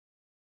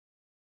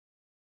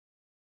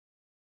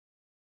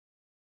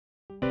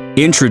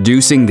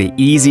Introducing the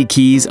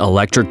EZkeys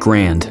Electric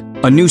Grand,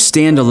 a new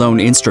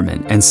standalone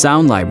instrument and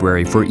sound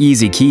library for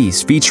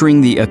EZkeys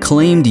featuring the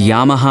acclaimed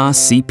Yamaha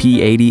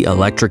CP80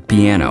 electric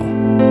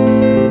piano.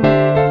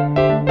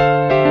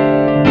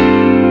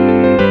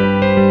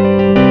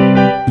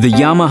 The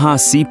Yamaha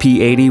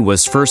CP80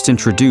 was first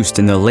introduced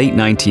in the late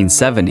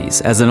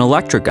 1970s as an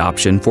electric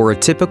option for a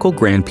typical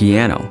grand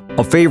piano.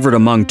 A favorite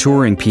among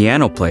touring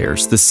piano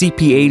players, the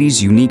CP80's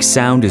unique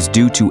sound is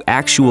due to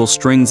actual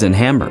strings and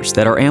hammers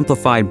that are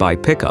amplified by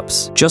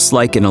pickups, just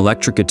like an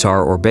electric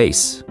guitar or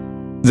bass.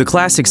 The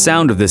classic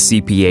sound of the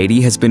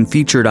CP80 has been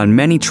featured on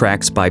many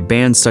tracks by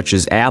bands such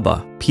as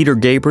ABBA, Peter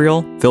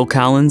Gabriel, Phil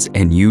Collins,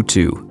 and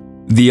U2.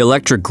 The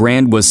Electric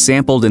Grand was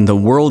sampled in the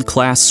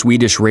world-class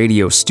Swedish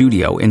radio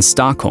studio in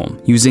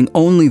Stockholm using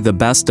only the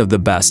best of the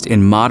best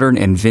in modern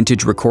and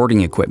vintage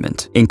recording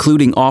equipment,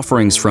 including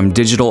offerings from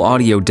Digital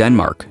Audio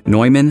Denmark,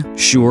 Neumann,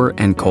 Shure,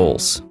 and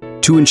Coles.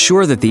 To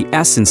ensure that the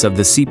essence of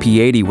the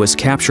CP80 was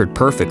captured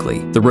perfectly,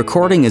 the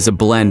recording is a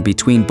blend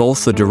between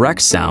both the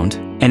direct sound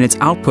and its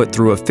output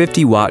through a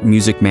 50-watt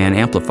Music Man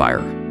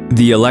amplifier.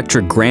 The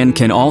Electric Grand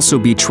can also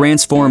be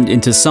transformed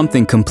into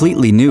something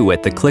completely new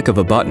at the click of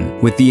a button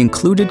with the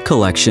included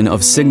collection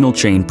of signal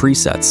chain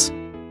presets.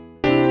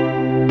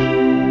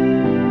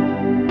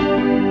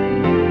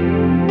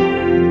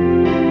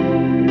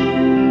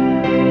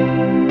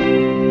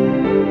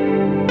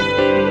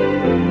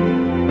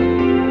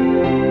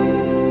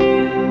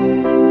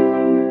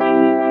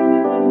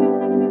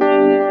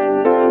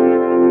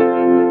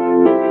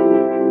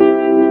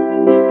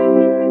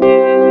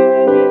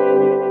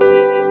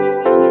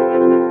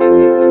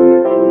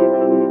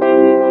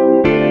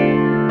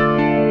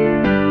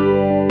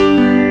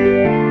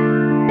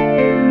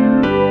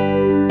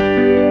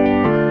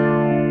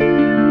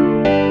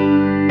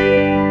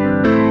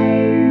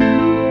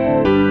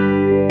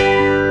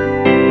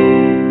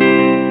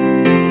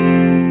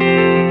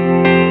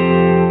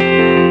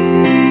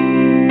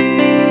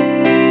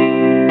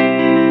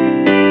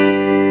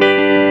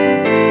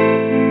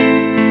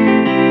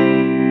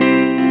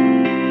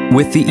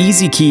 With the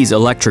EZkeys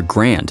Electric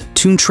Grand,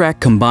 Toontrack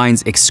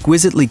combines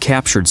exquisitely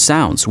captured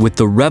sounds with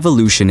the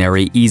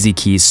revolutionary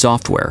EZkeys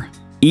software.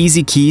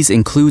 EZkeys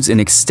includes an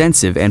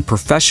extensive and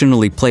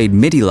professionally played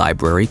MIDI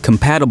library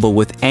compatible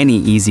with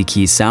any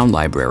EZkeys sound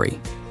library.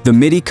 The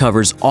MIDI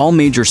covers all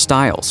major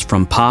styles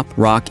from pop,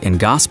 rock, and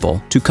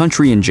gospel to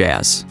country and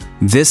jazz.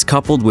 This,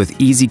 coupled with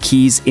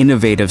EZkeys'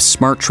 innovative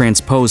Smart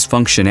Transpose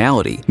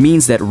functionality,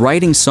 means that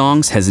writing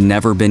songs has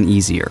never been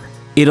easier.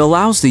 It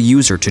allows the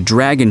user to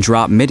drag and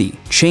drop MIDI,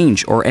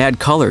 change or add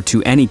color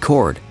to any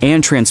chord,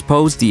 and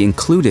transpose the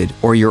included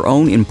or your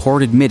own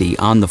imported MIDI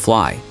on the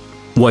fly.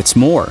 What's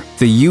more,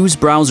 the Use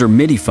Browser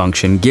MIDI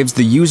function gives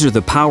the user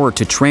the power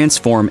to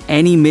transform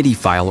any MIDI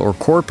file or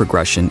chord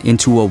progression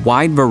into a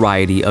wide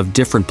variety of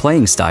different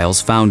playing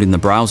styles found in the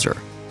browser.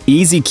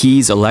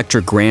 EZkeys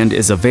Electric Grand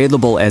is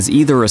available as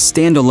either a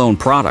standalone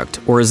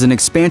product or as an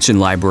expansion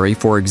library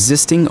for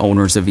existing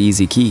owners of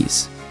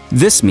EZkeys.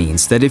 This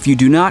means that if you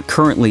do not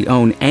currently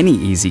own any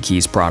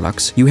EZkeys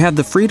products, you have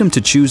the freedom to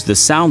choose the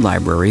sound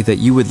library that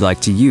you would like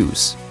to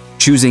use.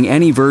 Choosing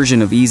any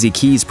version of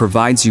EZkeys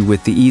provides you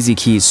with the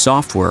EZkeys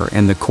software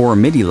and the core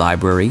MIDI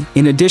library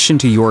in addition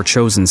to your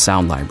chosen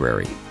sound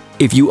library.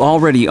 If you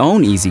already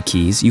own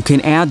EZkeys, you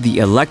can add the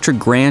Electric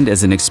Grand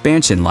as an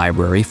expansion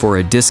library for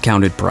a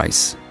discounted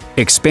price.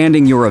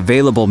 Expanding your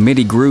available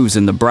MIDI grooves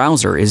in the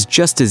browser is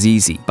just as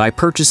easy by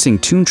purchasing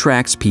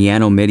Toontrack's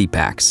Piano MIDI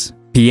Packs.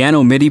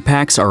 Piano MIDI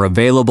packs are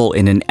available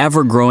in an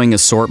ever-growing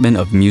assortment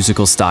of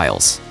musical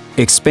styles.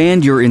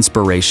 Expand your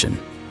inspiration.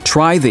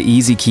 Try the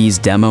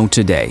EZkeys demo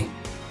today.